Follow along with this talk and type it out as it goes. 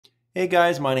Hey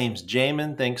guys, my name's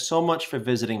Jamin. Thanks so much for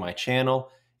visiting my channel.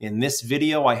 In this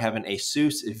video, I have an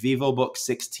Asus Vivobook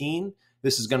 16.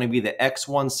 This is going to be the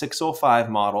X1605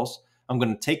 models. I'm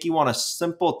going to take you on a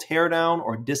simple teardown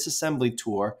or disassembly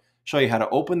tour, show you how to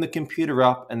open the computer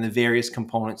up and the various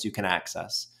components you can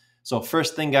access. So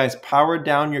first thing guys, power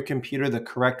down your computer the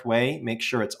correct way. Make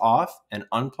sure it's off and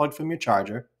unplugged from your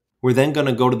charger. We're then going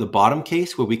to go to the bottom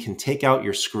case where we can take out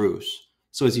your screws.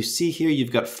 So as you see here,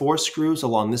 you've got 4 screws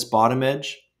along this bottom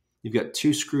edge. You've got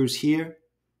 2 screws here,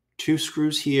 2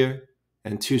 screws here,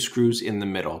 and 2 screws in the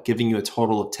middle, giving you a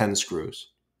total of 10 screws.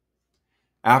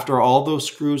 After all those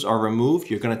screws are removed,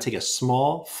 you're going to take a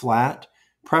small, flat,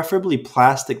 preferably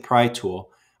plastic pry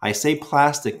tool. I say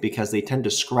plastic because they tend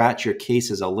to scratch your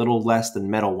cases a little less than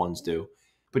metal ones do.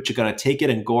 But you're going to take it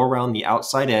and go around the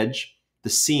outside edge, the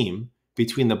seam,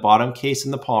 between the bottom case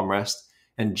and the palm rest,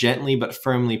 and gently but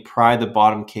firmly pry the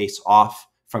bottom case off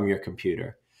from your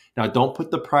computer. Now don't put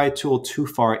the pry tool too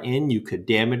far in, you could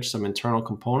damage some internal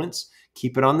components.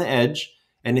 Keep it on the edge,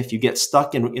 and if you get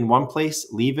stuck in one place,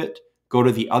 leave it, go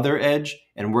to the other edge,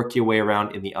 and work your way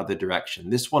around in the other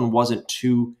direction. This one wasn't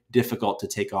too difficult to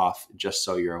take off, just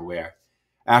so you're aware.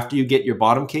 After you get your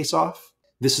bottom case off,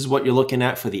 this is what you're looking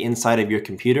at for the inside of your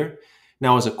computer.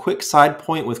 Now, as a quick side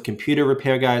point with computer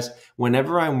repair, guys,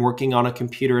 whenever I'm working on a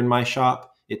computer in my shop,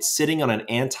 it's sitting on an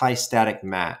anti-static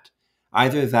mat.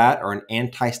 Either that or an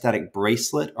anti-static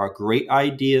bracelet are great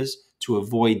ideas to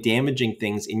avoid damaging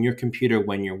things in your computer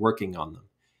when you're working on them.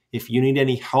 If you need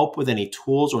any help with any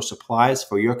tools or supplies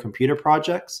for your computer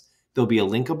projects, there'll be a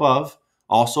link above,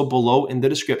 also below in the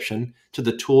description, to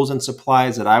the tools and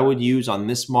supplies that I would use on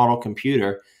this model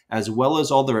computer, as well as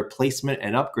all the replacement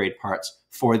and upgrade parts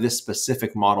for this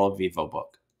specific model of Vivobook.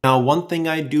 Now, one thing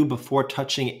I do before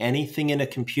touching anything in a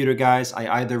computer, guys, I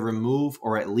either remove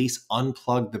or at least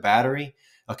unplug the battery.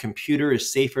 A computer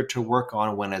is safer to work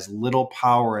on when as little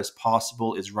power as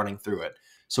possible is running through it.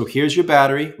 So here's your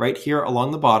battery right here along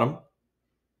the bottom.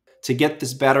 To get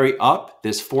this battery up,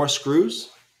 there's 4 screws,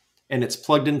 and it's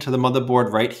plugged into the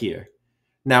motherboard right here.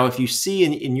 Now, if you see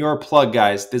in your plug,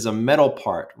 guys, there's a metal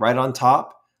part right on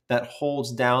top that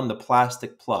holds down the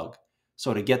plastic plug.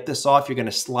 So to get this off, you're going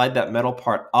to slide that metal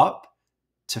part up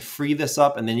to free this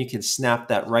up, and then you can snap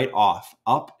that right off,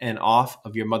 up and off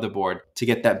of your motherboard to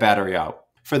get that battery out.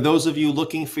 For those of you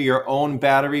looking for your own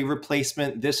battery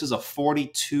replacement, this is a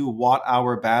 42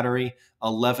 watt-hour battery,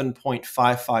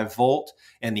 11.55 volt,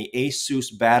 and the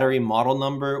Asus battery model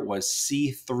number was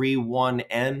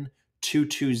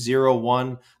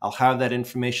C31N2201. I'll have that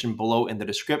information below in the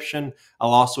description.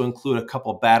 I'll also include a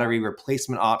couple battery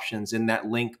replacement options in that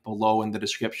link below in the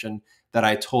description that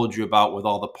I told you about with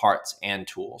all the parts and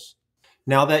tools.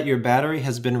 Now that your battery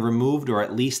has been removed or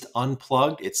at least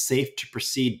unplugged, it's safe to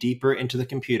proceed deeper into the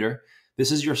computer.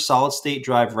 This is your solid state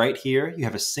drive right here. You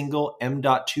have a single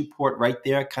M.2 port right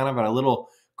there, kind of at a little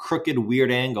crooked,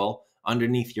 weird angle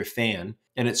underneath your fan,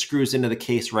 and it screws into the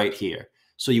case right here.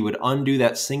 So you would undo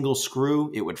that single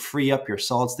screw, it would free up your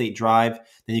solid state drive,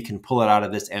 then you can pull it out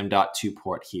of this M.2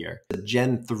 port here. The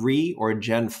Gen 3 or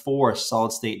Gen 4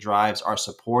 solid state drives are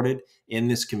supported in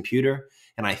this computer,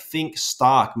 and I think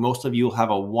stock, most of you will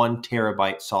have a 1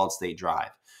 terabyte solid state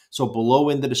drive. So below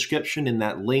in the description in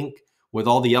that link with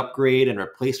all the upgrade and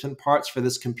replacement parts for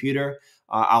this computer,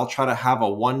 I'll try to have a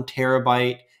 1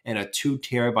 terabyte and a 2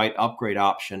 terabyte upgrade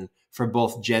option for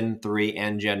both Gen 3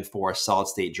 and Gen 4 solid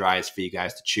state drives for you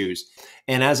guys to choose.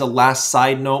 And as a last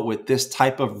side note with this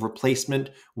type of replacement,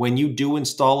 when you do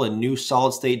install a new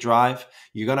solid state drive,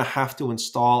 you're gonna have to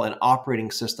install an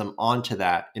operating system onto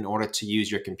that in order to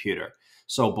use your computer.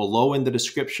 So below in the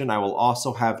description, I will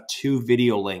also have 2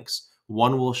 video links.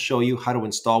 One will show you how to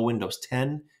install Windows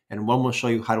 10, and one will show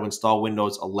you how to install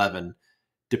Windows 11,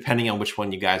 depending on which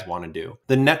one you guys want to do.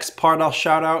 The next part I'll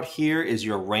shout out here is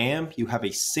your RAM. You have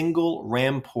a single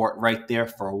RAM port right there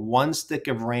for 1 stick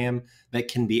of RAM that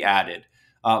can be added.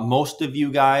 Most of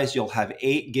you guys, you'll have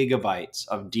 8 gigabytes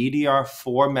of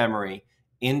DDR4 memory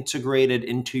integrated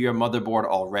into your motherboard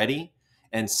already.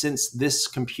 And since this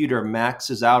computer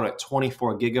maxes out at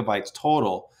 24 gigabytes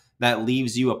total, that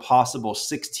leaves you a possible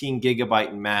 16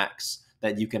 gigabyte max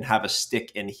that you can have a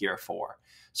stick in here for.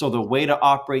 So the way to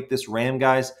operate this RAM,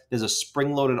 guys, there's a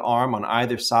spring-loaded arm on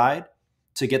either side.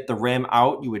 To get the RAM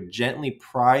out, you would gently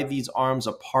pry these arms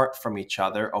apart from each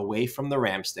other, away from the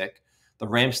RAM stick. The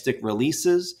RAM stick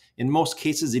releases. In most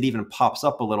cases, it even pops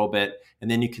up a little bit,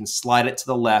 and then you can slide it to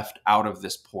the left out of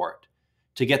this port.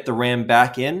 To get the RAM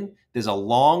back in, there's a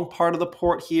long part of the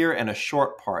port here and a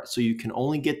short part. So you can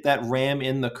only get that RAM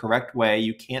in the correct way.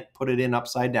 You can't put it in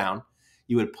upside down.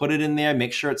 You would put it in there,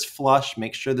 make sure it's flush,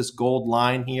 make sure this gold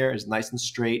line here is nice and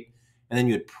straight. and then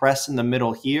you would press in the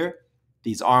middle here.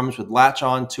 These arms would latch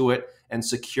onto it and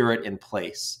secure it in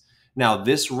place. Now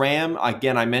this RAM,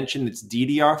 again, I mentioned it's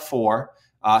DDR4,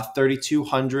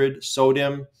 3200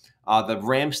 SODIMM. The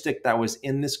RAM stick that was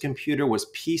in this computer was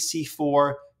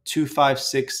PC4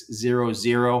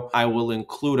 25600. I will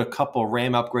include a couple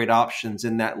RAM upgrade options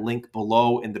in that link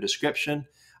below in the description.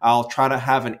 I'll try to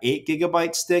have an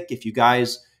 8GB stick if you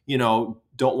guys,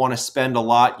 don't want to spend a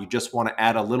lot, you just want to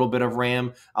add a little bit of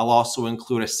RAM. I'll also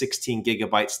include a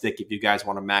 16GB stick if you guys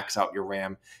want to max out your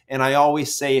RAM. And I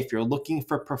always say, if you're looking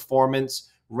for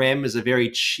performance, RAM is a very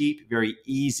cheap, very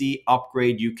easy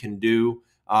upgrade you can do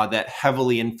that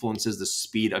heavily influences the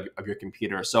speed of your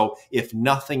computer. So if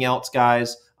nothing else,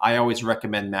 guys, I always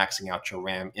recommend maxing out your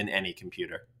RAM in any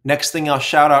computer. Next thing I'll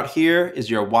shout out here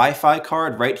is your Wi-Fi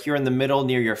card right here in the middle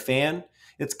near your fan.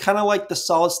 It's kind of like the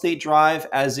solid state drive,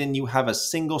 as in you have a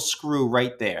single screw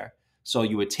right there. So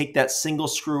you would take that single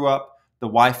screw up, the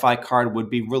Wi-Fi card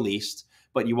would be released,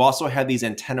 but you also have these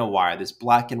antenna wire, this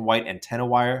black and white antenna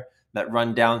wire that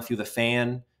run down through the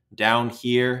fan, down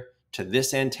here to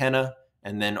this antenna,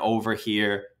 and then over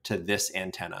here to this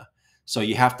antenna. So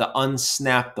you have to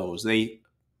unsnap those. They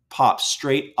pop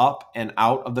straight up and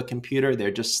out of the computer. They're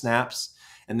just snaps.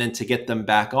 And then to get them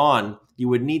back on, you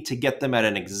would need to get them at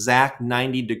an exact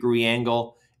 90-degree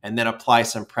angle and then apply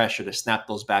some pressure to snap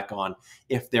those back on.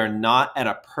 If they're not at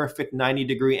a perfect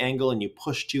 90-degree angle and you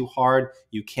push too hard,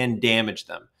 you can damage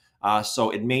them.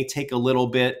 So it may take a little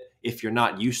bit. If you're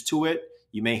not used to it,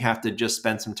 you may have to just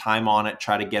spend some time on it,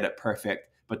 try to get it perfect,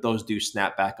 but those do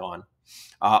snap back on.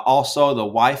 Also, the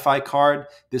Wi-Fi card,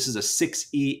 this is a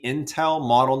 6E Intel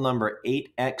model number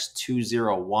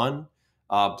 8X201.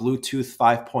 Bluetooth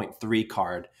 5.3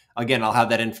 card. Again, I'll have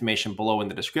that information below in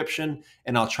the description,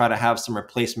 and I'll try to have some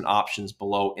replacement options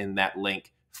below in that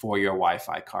link for your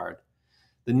Wi-Fi card.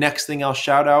 The next thing I'll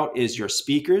shout out is your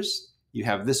speakers. You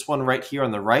have this one right here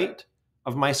on the right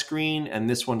of my screen and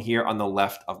this one here on the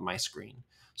left of my screen.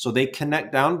 So they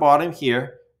connect down bottom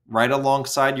here, right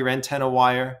alongside your antenna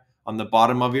wire on the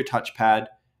bottom of your touchpad,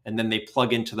 and then they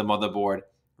plug into the motherboard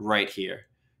right here.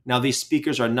 Now these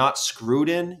speakers are not screwed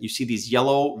in. You see these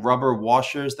yellow rubber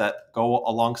washers that go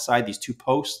alongside these two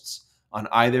posts on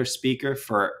either speaker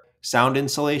for sound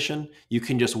insulation. You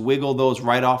can just wiggle those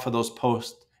right off of those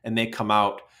posts and they come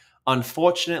out.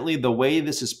 Unfortunately, the way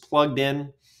this is plugged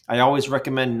in, I always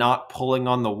recommend not pulling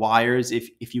on the wires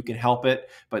if you can help it,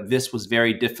 but this was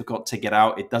very difficult to get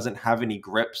out. It doesn't have any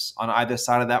grips on either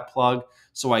side of that plug,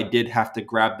 so I did have to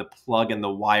grab the plug and the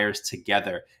wires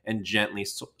together and gently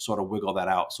sort of wiggle that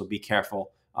out. So be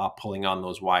careful pulling on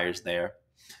those wires there.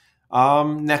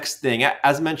 Next thing,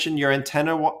 as mentioned, your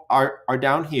antenna are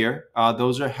down here.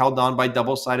 Those are held on by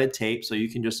double-sided tape, so you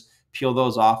can just peel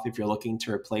those off if you're looking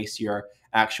to replace your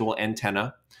actual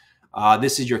antenna.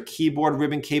 This is your keyboard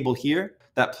ribbon cable here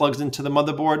that plugs into the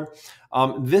motherboard.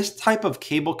 This type of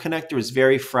cable connector is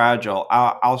very fragile.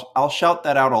 I'll shout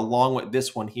that out along with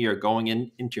this one here going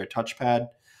into your touchpad.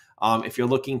 If you're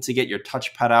looking to get your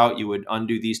touchpad out, you would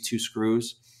undo these two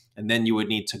screws, and then you would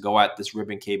need to go at this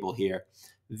ribbon cable here.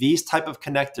 These type of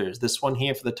connectors, this one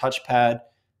here for the touchpad,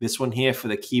 this one here for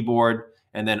the keyboard,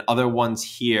 and then other ones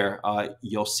here,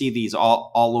 you'll see these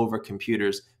all over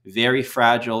computers. Very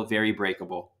fragile, very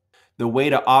breakable. The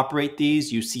way to operate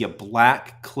these, you see a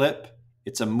black clip.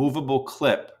 It's a movable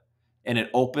clip, and it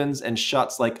opens and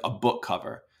shuts like a book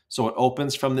cover. So it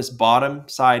opens from this bottom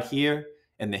side here,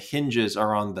 and the hinges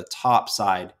are on the top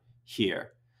side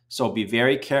here. So be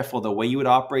very careful. The way you would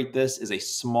operate this is a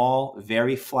small,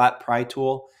 very flat pry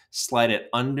tool. Slide it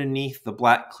underneath the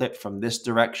black clip from this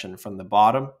direction, from the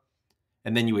bottom,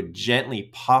 and then you would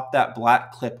gently pop that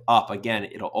black clip up. Again,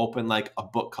 it'll open like a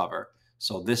book cover.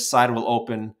 So this side will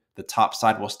open, the top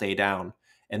side will stay down,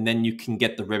 and then you can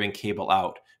get the ribbon cable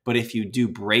out. But if you do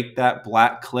break that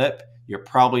black clip, you're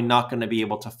probably not going to be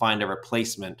able to find a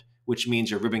replacement, which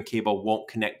means your ribbon cable won't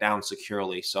connect down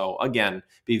securely. So again,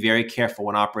 be very careful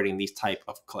when operating these type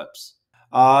of clips.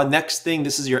 Next thing,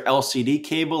 this is your LCD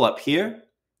cable up here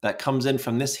that comes in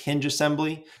from this hinge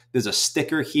assembly. There's a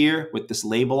sticker here with this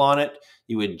label on it.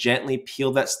 You would gently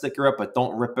peel that sticker up, but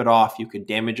don't rip it off. You could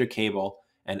damage your cable.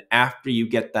 And after you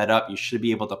get that up, you should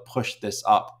be able to push this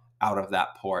up out of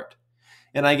that port.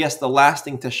 And I guess the last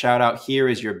thing to shout out here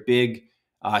is your big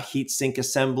heatsink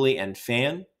assembly and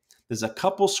fan. There's a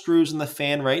couple screws in the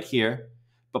fan right here,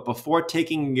 but before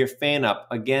taking your fan up,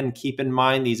 again, keep in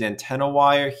mind these antenna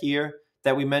wire here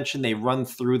that we mentioned, they run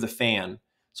through the fan.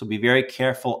 So be very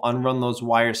careful, unrun those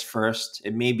wires first.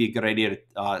 It may be a good idea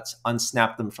to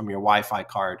unsnap them from your Wi-Fi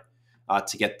card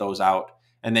to get those out.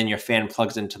 And then your fan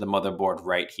plugs into the motherboard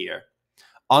right here.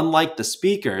 Unlike the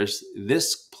speakers,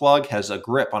 this plug has a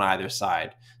grip on either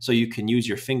side. So you can use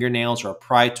your fingernails or a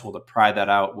pry tool to pry that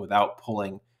out without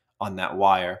pulling on that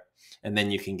wire. And then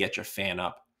you can get your fan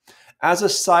up. As a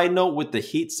side note with the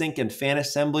heatsink and fan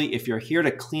assembly, if you're here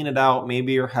to clean it out,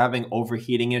 maybe you're having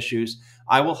overheating issues,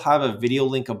 I will have a video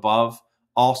link above,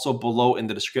 also below in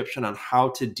the description, on how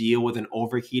to deal with an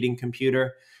overheating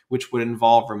computer, which would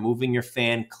involve removing your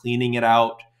fan, cleaning it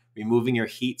out, removing your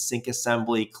heatsink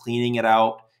assembly, cleaning it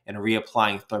out, and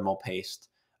reapplying thermal paste.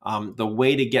 The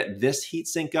way to get this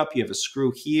heatsink up, you have a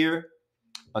screw here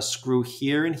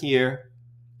and here,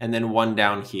 and then one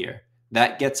down here.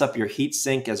 That gets up your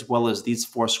heatsink as well as these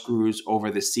 4 screws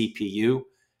over the CPU.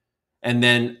 And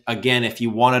then again, if you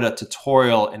wanted a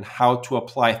tutorial on how to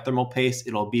apply thermal paste,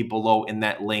 it'll be below in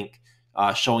that link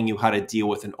showing you how to deal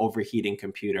with an overheating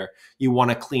computer. You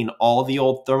want to clean all the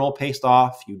old thermal paste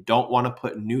off. You don't want to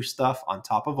put new stuff on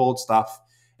top of old stuff.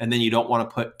 And then you don't want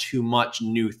to put too much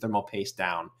new thermal paste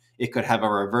down. It could have a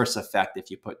reverse effect if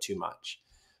you put too much.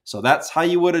 So that's how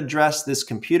you would address this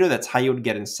computer. That's how you would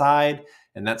get inside.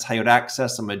 And that's how you'd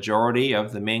access a majority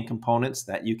of the main components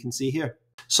that you can see here.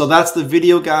 So that's the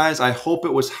video, guys. I hope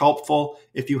it was helpful.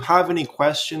 If you have any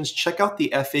questions, check out the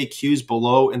FAQs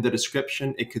below in the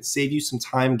description. It could save you some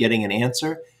time getting an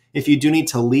answer. If you do need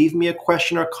to leave me a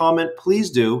question or comment,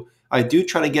 please do. I do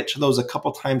try to get to those a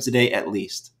couple times a day at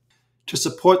least. To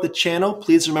support the channel,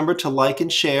 please remember to like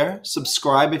and share.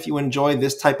 Subscribe if you enjoy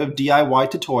this type of DIY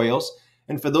tutorials.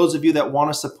 And for those of you that want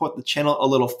to support the channel a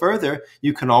little further,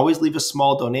 you can always leave a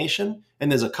small donation, and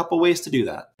there's a couple ways to do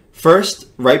that. First,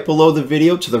 right below the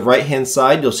video to the right-hand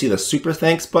side, you'll see the Super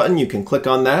Thanks button. You can click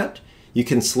on that. You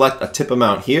can select a tip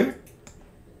amount here.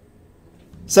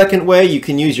 Second way, you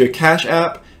can use your Cash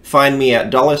App. Find me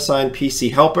at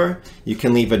 $PCHelper. You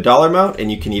can leave a dollar amount, and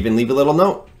you can even leave a little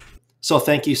note. So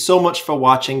thank you so much for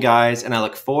watching, guys, and I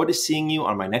look forward to seeing you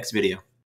on my next video.